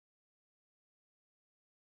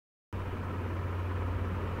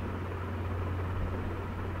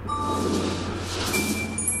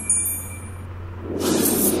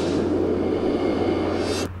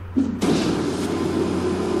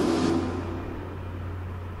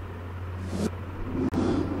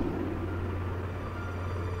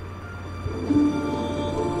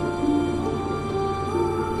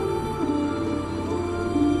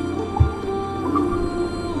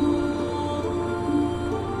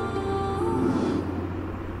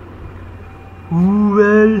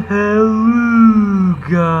Hello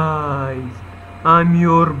guys, I'm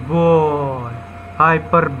your boy,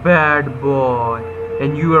 Hyper Bad Boy,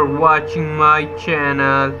 and you are watching my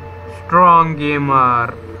channel Strong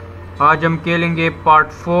Gamer. आज हम खेलेंगे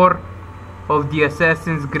part 4 of the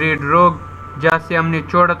Assassin's creed रोग। जहाँ से हमने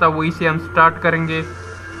छोड़ा था वहीं से हम स्टार्ट करेंगे।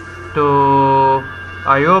 तो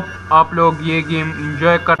आई होप आप लोग ये गेम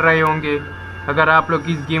एंजॉय कर रहे होंगे। अगर आप लोग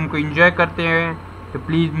इस गेम को एंजॉय करते हैं तो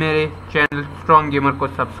प्लीज़ मेरे चैनल स्ट्रॉन्ग गेमर को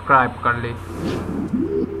सब्सक्राइब कर ले।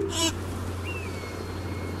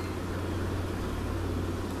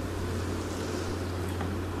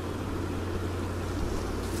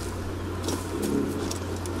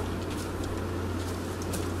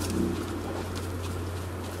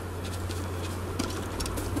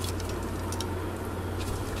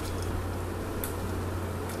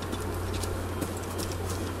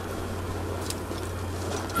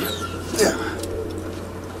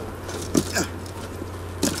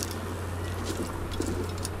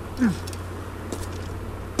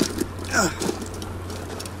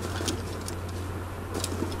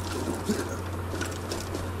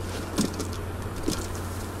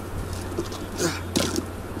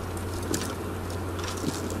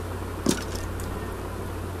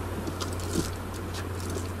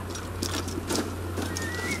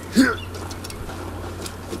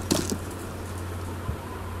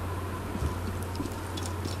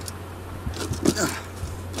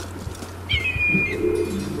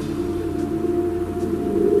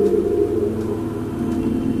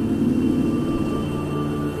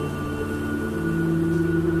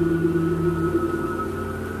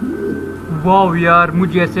 वाह यार,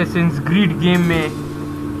 मुझे असैसिन्स क्रीड गेम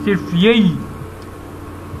में सिर्फ यही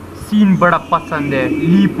सीन बड़ा पसंद है,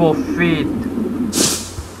 लीप ऑफ फेथ।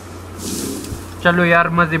 चलो यार,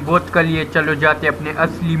 मज़े बहुत कर लिए। चलो जाते अपने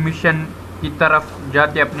असली मिशन की तरफ,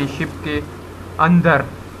 जाते अपने शिप के अंदर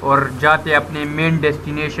और जाते अपने मेन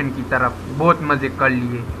डेस्टिनेशन की तरफ। बहुत मज़े कर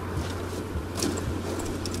लिए।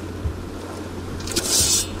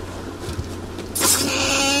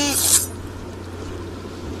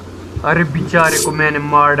 अरे बेचारे को मैंने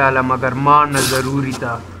मार डाला, मगर मारना ज़रूरी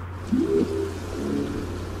था।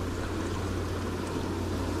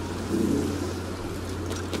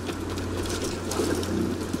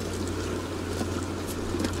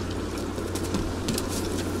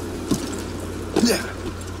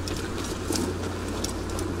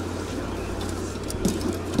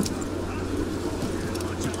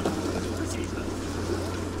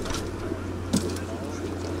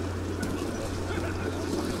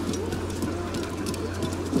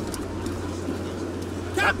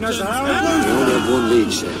 We only have one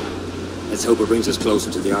lead, Shay. Let's hope it brings us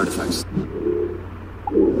closer to the artifacts.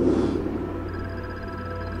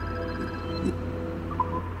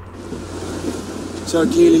 So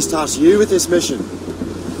Keely's tasked you with this mission?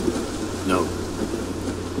 No.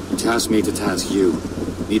 He tasked me to task you.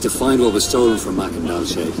 Need to find what was stolen from Mackandal,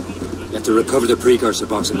 Shay. You have to recover the precursor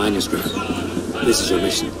box of manuscript. This is your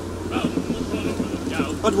mission.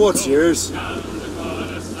 And what's yours?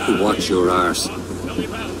 To watch your arse.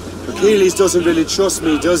 Achilles doesn't really trust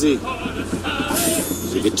me, does he?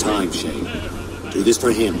 Give it time, Shay. Do this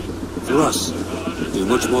for him. For us. Do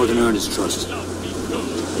much more than earn his trust.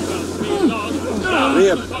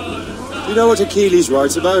 Liam, do you know what Achilles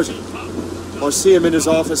writes about? I see him in his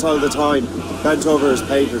office all the time, bent over his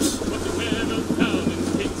papers.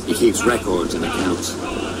 He keeps records and accounts.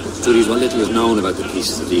 Studies what little is known about the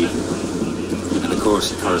pieces of evil. And of course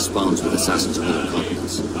he corresponds with assassins on other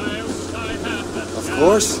continents. Of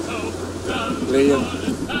course. Liam,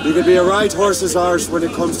 you could be a right horse's arse when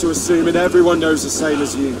it comes to assuming everyone knows the same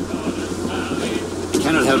as you. I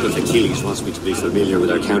cannot help if Achilles wants me to be familiar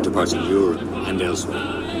with our counterparts in Europe and elsewhere.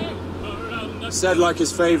 Said like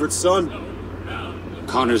his favourite son.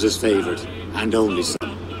 Connor's his favourite and only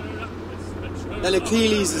son. Then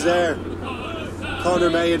Achilles is heir.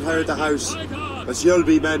 Connor may inherit the house, but you'll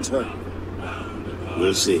be mentor.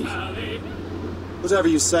 We'll see. Whatever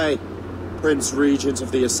you say, Prince Regent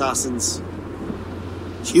of the Assassins.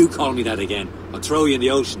 You call me that again, I'll throw you in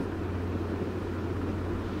the ocean.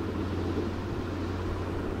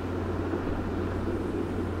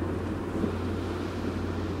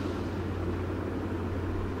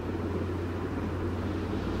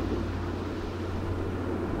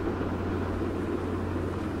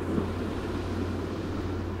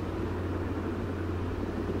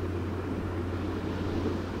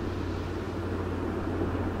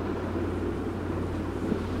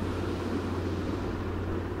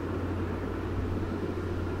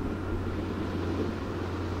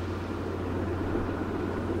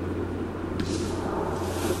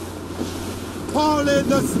 Call in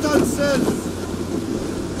the Stunsons!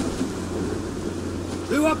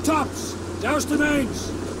 You up tops! Douse the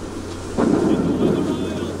mains!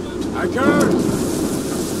 Anchor!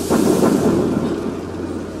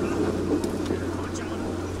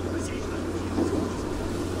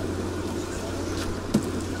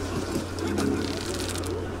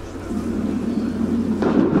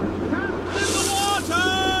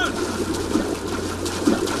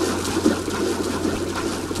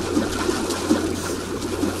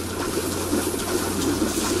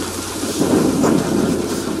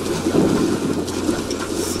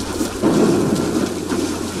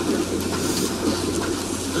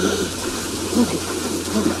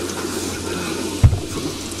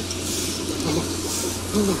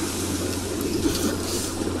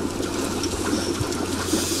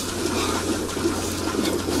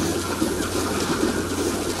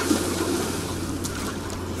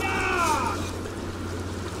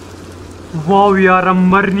 Wow यार, हम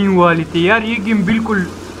मरने वाली थी यार। ये game बिल्कुल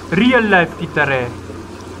real life की तरह है।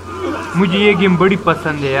 मुझे ये गेम बड़ी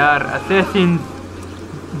पसंद है यार। Assassin's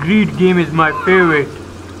creed game is my favourite.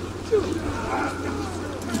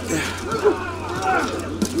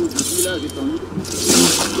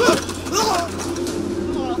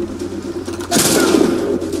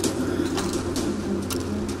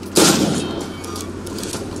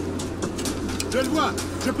 Je le vois,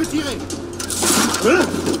 je peux tirer.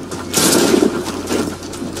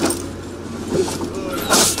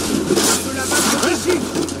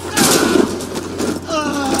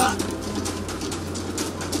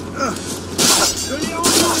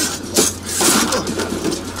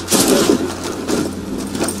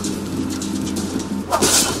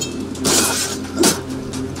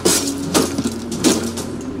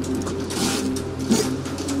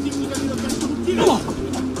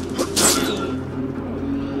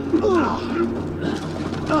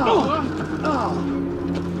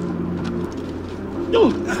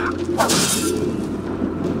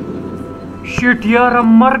 Shit यार, हम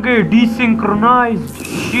मर गए। डिसिंक्रोनाइज्ड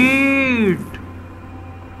शिट।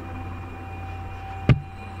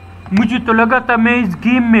 मुझे तो लगा था मैं इस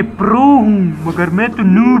गेम में प्रो हूं, मगर मैं तो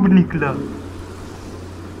नूब निकला।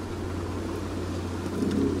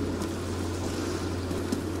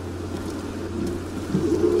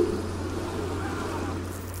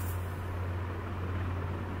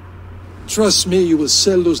 Trust me, you will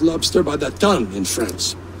sell those lobster by the ton in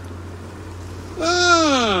France.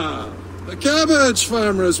 Ah, the cabbage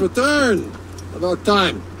farmer has returned. About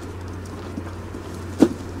time.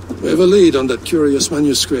 We have a lead on that curious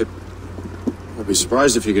manuscript. I'd be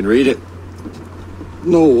surprised if you can read it.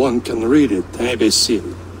 No one can read it,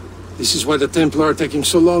 imbecile. This is why the Templar are taking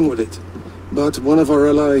so long with it. But one of our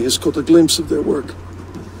allies has caught a glimpse of their work.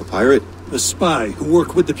 A pirate? A spy who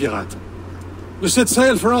worked with the pirate. We set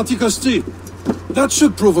sail for Anticosti. That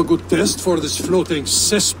should prove a good test for this floating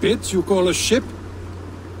cesspit you call a ship.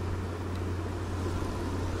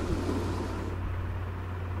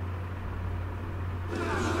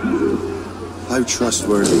 How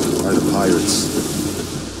trustworthy are the pirates?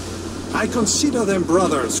 I consider them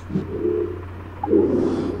brothers.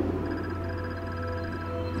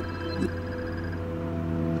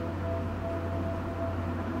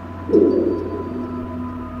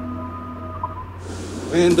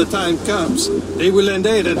 When the time comes, they will lend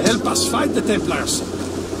aid and help us fight the Templars.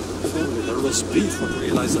 If only the roast beef would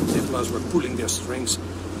realize the Templars were pulling their strings.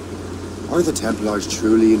 Are the Templars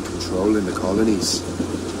truly in control in the colonies?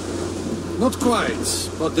 Not quite,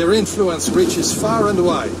 but their influence reaches far and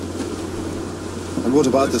wide. And what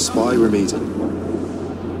about the spy we're meeting?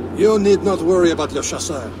 You need not worry about Le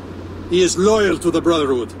Chasseur. He is loyal to the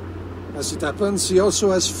Brotherhood. As it happens, he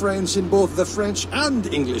also has friends in both the French and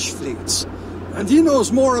English fleets. And he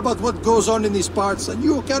knows more about what goes on in these parts than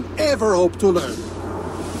you can ever hope to learn.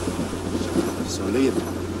 So, Liam,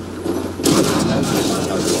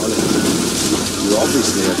 you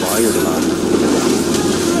obviously admire the man.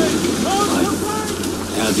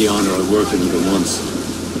 I had the honour of working with him once.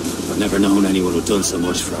 I've never known anyone who'd done so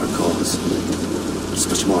much for our cause. It's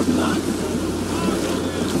much more than that.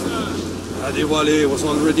 Adewale was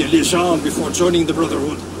already a legend before joining the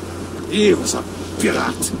Brotherhood. He was a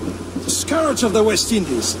pirate. The scourge of the West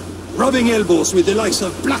Indies, rubbing elbows with the likes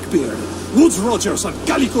of Blackbeard, Woodes Rogers, and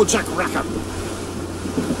Calico Jack Rackham.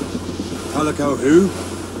 Calico who?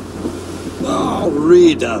 Oh,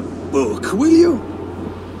 read a book, will you?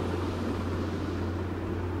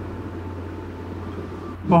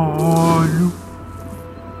 Paul.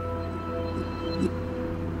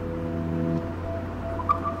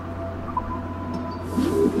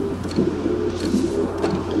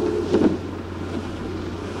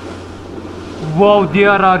 Wow, there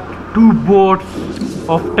are two boats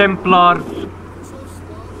of Templars.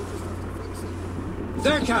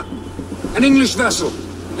 There, Captain. An English vessel.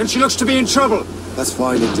 And she looks to be in trouble. That's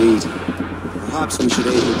fine indeed. Perhaps we should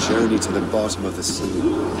aid her journey to the bottom of the sea.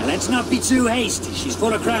 Now let's not be too hasty. She's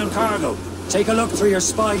full of crown cargo. Take a look through your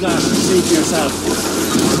spyglass and see for yourself.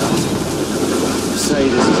 You say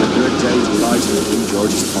this is a good day to lighten King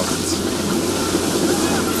George's pockets.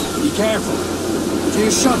 Be careful. A few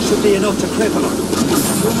shots should be enough to cripple her.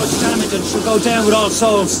 Too much damage and she'll go down with all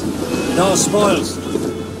souls. And all spoils.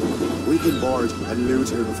 We can board and loot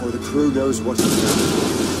her before the crew knows what to do.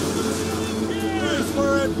 Here's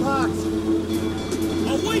for impact!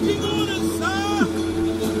 Awaiting orders, sir!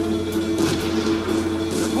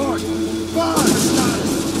 Report! Bar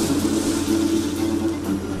status!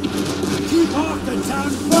 Keep off the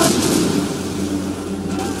town front!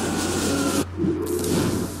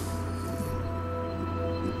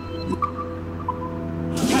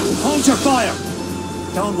 Captain, hold your fire!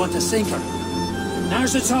 Don't want to sink her.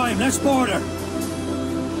 Now's the time, let's board her!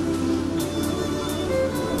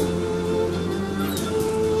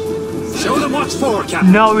 Show them what's for,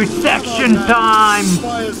 Captain! Now it's section time!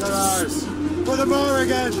 Spoils are ours! For the more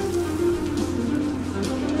again!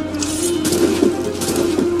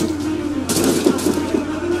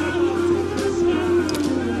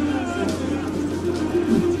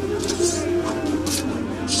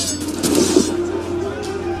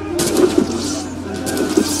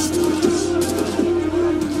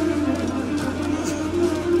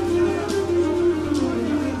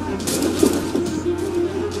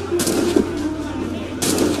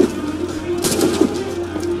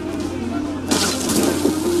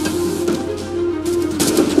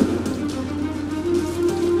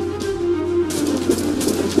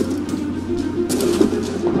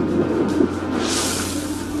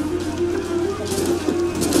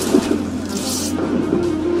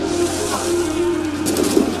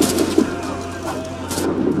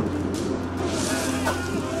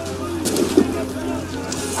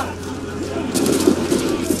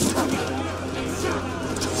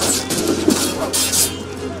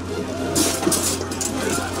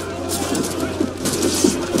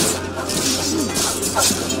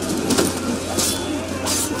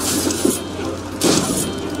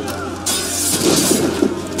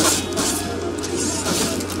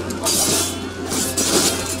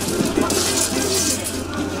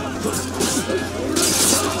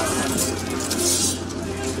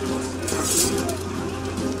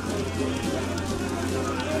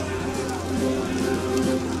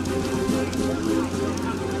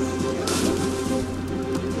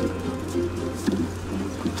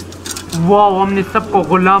 Wow हमने सबको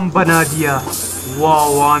गुलाम बना दिया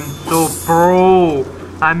wow I'm so pro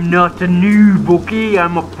I'm not a noob okay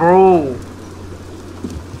I'm a pro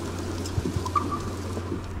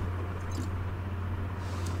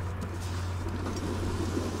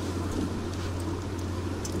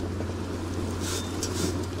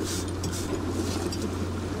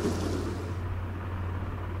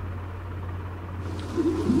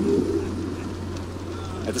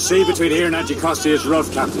The sea between here and Anticosti is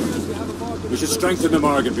rough, Captain. We should strengthen the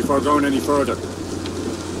Morgan before going any further.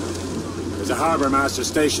 There's a harbour master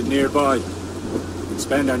station nearby. We can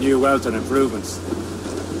spend our new wealth on improvements.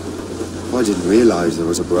 I didn't realise there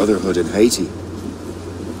was a brotherhood in Haiti.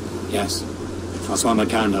 Yes. Francois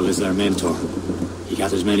McCandle is their mentor. He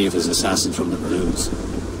gathers many of his assassins from the balloons.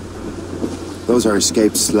 Those are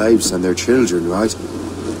escaped slaves and their children, right?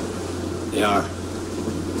 They are.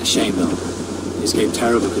 A shame, though. They escaped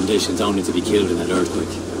terrible conditions only to be killed in that earthquake.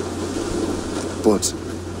 But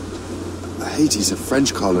Haiti's a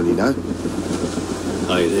French colony now.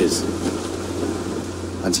 Aye, it is.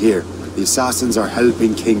 And here, the assassins are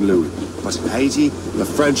helping King Louis. But in Haiti, the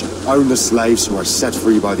French own the slaves who are set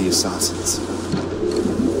free by the assassins.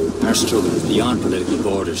 Our struggle is beyond political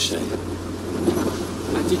borders, Shay.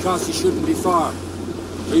 Anticosti shouldn't be far.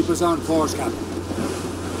 Keep us on course, Captain.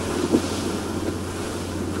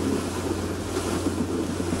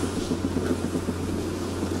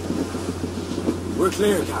 We're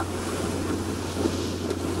clear, Captain.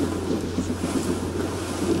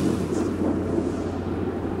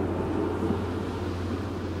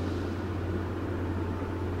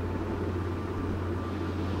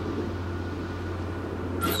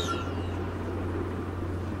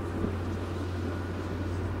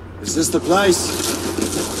 Is this the place?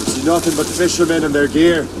 See nothing but fishermen and their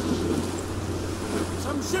gear.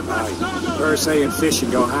 Aye, Bursay and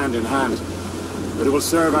fishing go hand in hand. But it will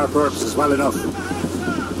serve our purposes well enough.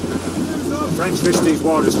 The French fish these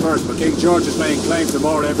waters first, but King George is laying claim to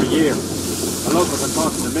more every year. The locals are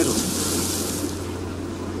caught in the middle.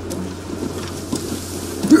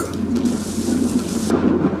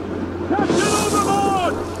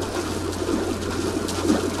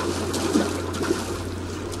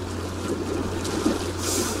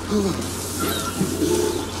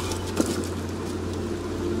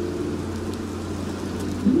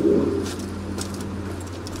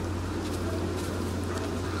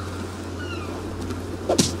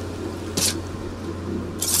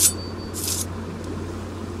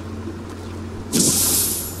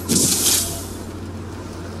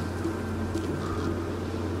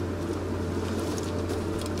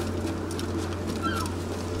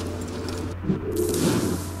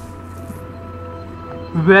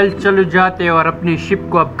 Well चलो जाते हैं और अपनी ship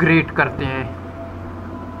को upgrade करते हैं।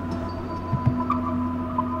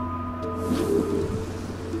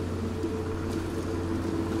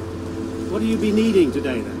 What do you be needing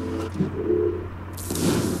today then?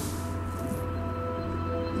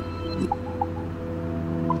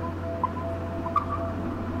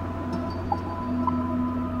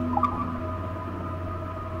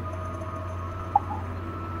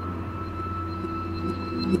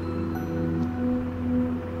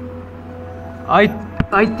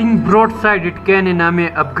 I think broad sided cannon हमें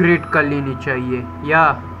upgrade कर लेनी चाहिए। या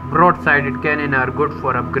broad sided cannon are good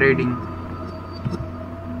for upgrading.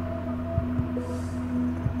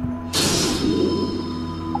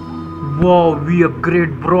 Wow, we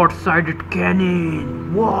upgrade broad-sided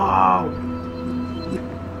cannon. Wow.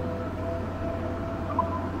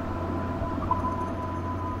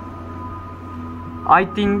 I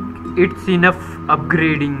think it's enough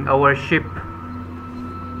upgrading our ship.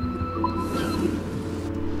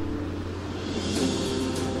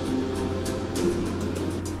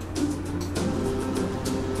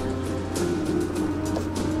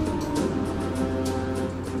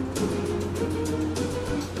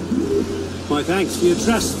 My thanks for your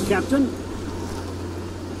trust, Captain.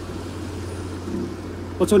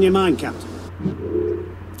 What's on your mind, Captain?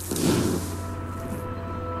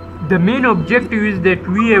 The main objective is that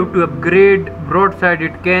we have to upgrade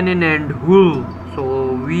broad-sided cannon and hull. So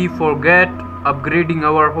we forget upgrading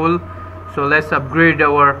our hull. So let's upgrade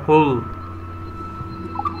our hull.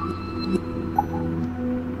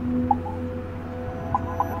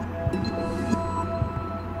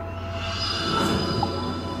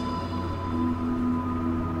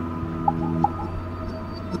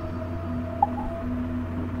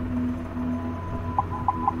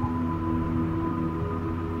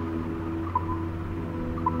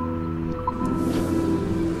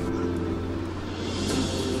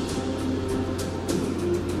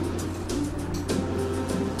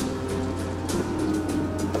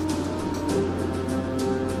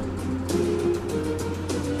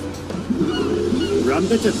 Rum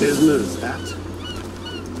bit of business, that.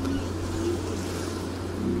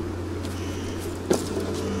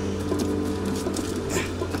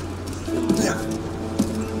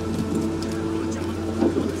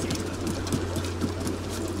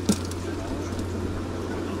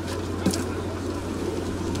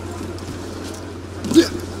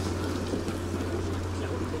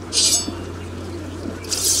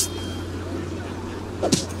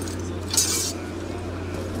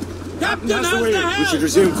 We should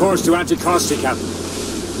resume course to Anticosti, Captain.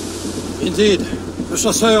 Indeed. The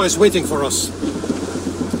chasseur is waiting for us.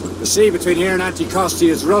 The sea between here and Anticosti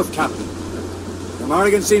is rough, Captain. The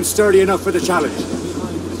Morrigan seems sturdy enough for the challenge.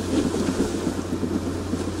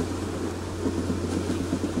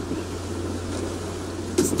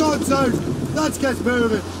 Starts out! Let's get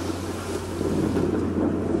moving!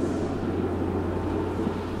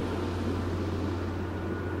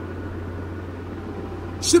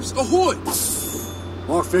 Ships ahoy!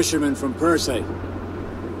 More fishermen from Persay.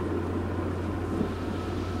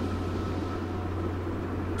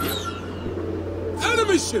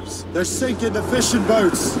 Enemy ships! They're sinking the fishing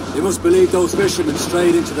boats! They must believe those fishermen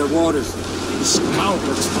strayed into their waters.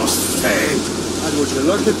 Scoundrels must pay! And would you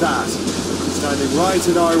look at that? Standing right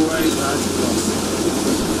in our way to Anticosti.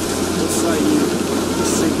 What say you?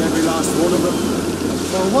 Sink every last one of them?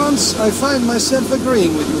 For once, I find myself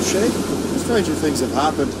agreeing with you, Shay. Stranger things have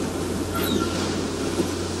happened.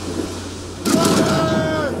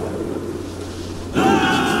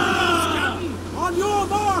 On your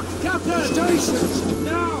mark, Captain! Stations!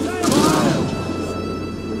 Now!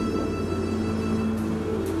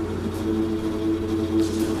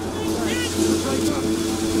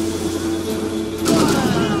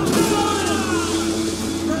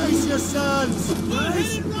 Brace yourselves!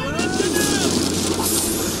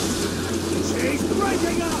 She's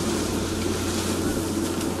breaking up!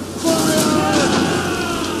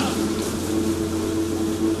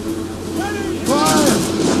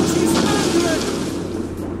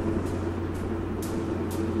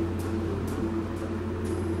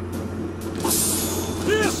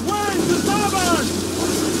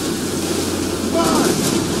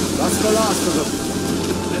 That's the last of them.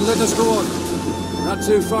 Then let us go on. We're not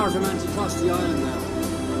too far from Anticosti Island now.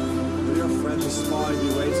 We are friendly spy be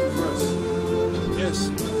waiting for us? Yes.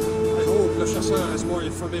 I hope Le Chasseur has more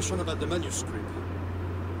information about the manuscript.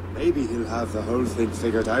 Maybe he'll have the whole thing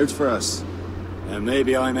figured out for us. And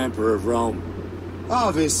maybe I'm Emperor of Rome.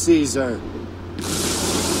 Obvious Caesar. Get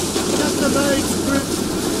the manuscript!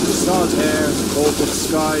 The salt air, open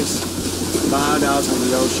skies, a man out on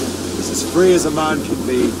the ocean. He's as free as a man can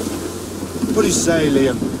be. What do you say,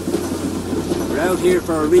 Liam? We're out here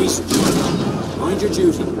for a reason. Mind your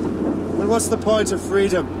duty. Well, what's the point of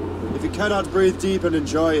freedom if you cannot breathe deep and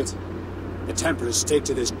enjoy it? The Templars stick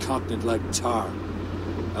to this continent like tar.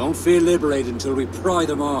 I won't feel liberated until we pry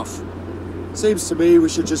them off. Seems to me we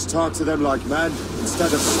should just talk to them like men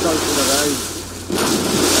instead of skulking around.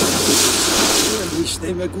 And wish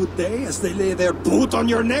them a good day as they lay their boot on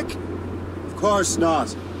your neck? Of course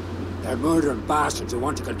not. They're murdering bastards who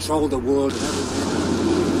want to control the world and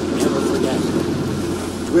everything. Never forget.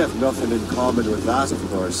 We have nothing in common with that, of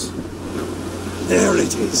course. There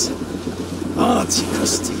it is.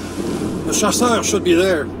 Anticosti. The Chasseur should be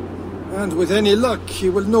there. And with any luck, he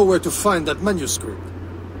will know where to find that manuscript.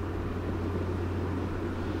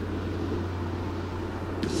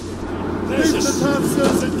 Leave the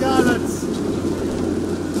topsails and gallants!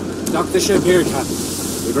 Dock the ship here, Captain.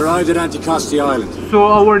 We've arrived at Anticosti Island. So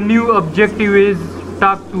our new objective is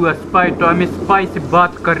talk to a spy. तो हमें spy से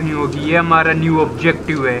बात करनी होगी. ये हमारा new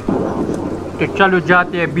objective है. तो चलो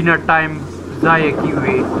जाते हैं बिना time ज़ाया किए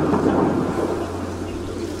हुए.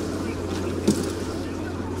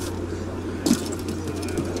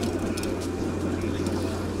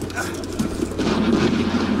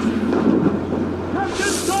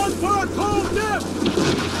 Captain's gone for a cold dip!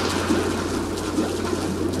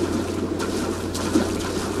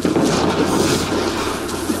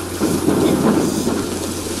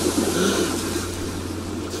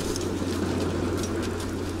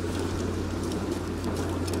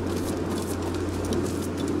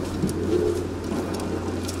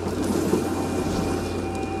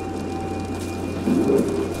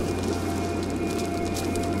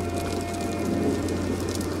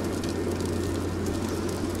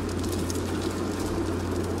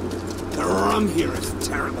 The rum here is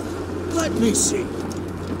terrible. Let me see.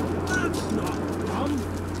 That's not rum.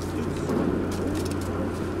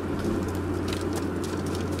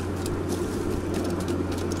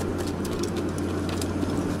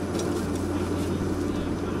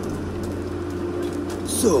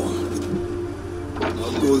 So,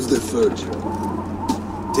 how goes the forge?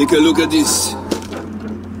 Take a look at this.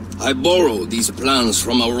 I borrowed these plans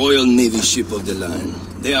from a Royal Navy ship of the line.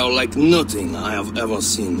 They are like nothing I have ever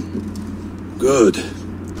seen. Good.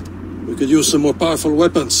 We could use some more powerful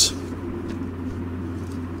weapons.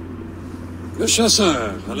 Le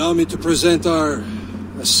Chasseur, allow me to present our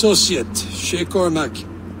associate, Shay Cormac.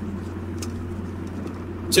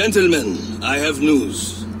 Gentlemen, I have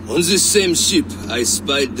news. On this same ship, I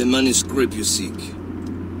spied the manuscript you seek.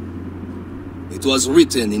 It was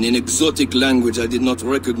written in an exotic language I did not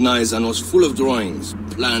recognize and was full of drawings,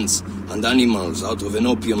 plants, and animals out of an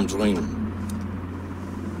opium dream.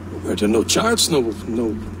 Were there no charts, no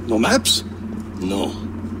maps? No.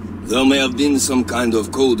 There may have been some kind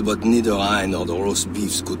of code, but neither I nor the roast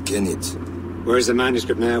beefs could ken it. Where's the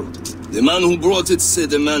manuscript now? The man who brought it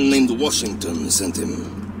said a man named Washington sent him.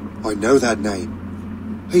 I know that name.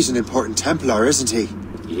 He's an important Templar, isn't he?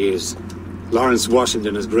 He is. Lawrence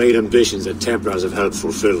Washington has great ambitions that Templars have helped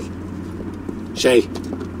fulfill. Shay,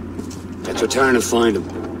 let's return and find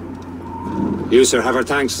him. You, sir, have our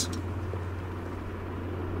thanks.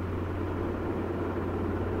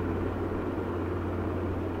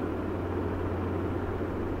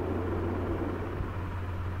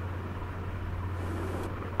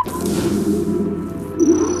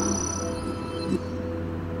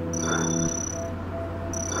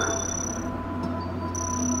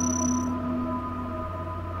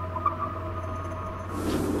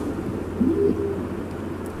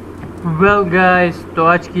 Well guys, तो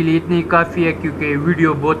आज के लिए इतनी काफ़ी है क्योंकि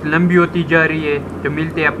video बहुत लंबी होती जा रही है. तो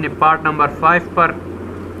मिलते हैं अपने पार्ट नंबर 5 पर.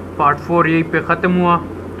 पार्ट 4 यहीं पे ख़त्म हुआ.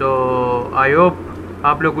 तो आई होप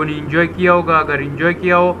आप लोगों ने इंजॉय किया होगा. अगर इंजॉय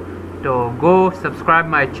किया हो तो go subscribe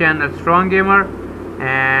my channel strong gamer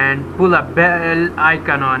and pull a bell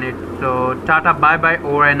icon on it. So tata, bye bye,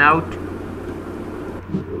 over and out.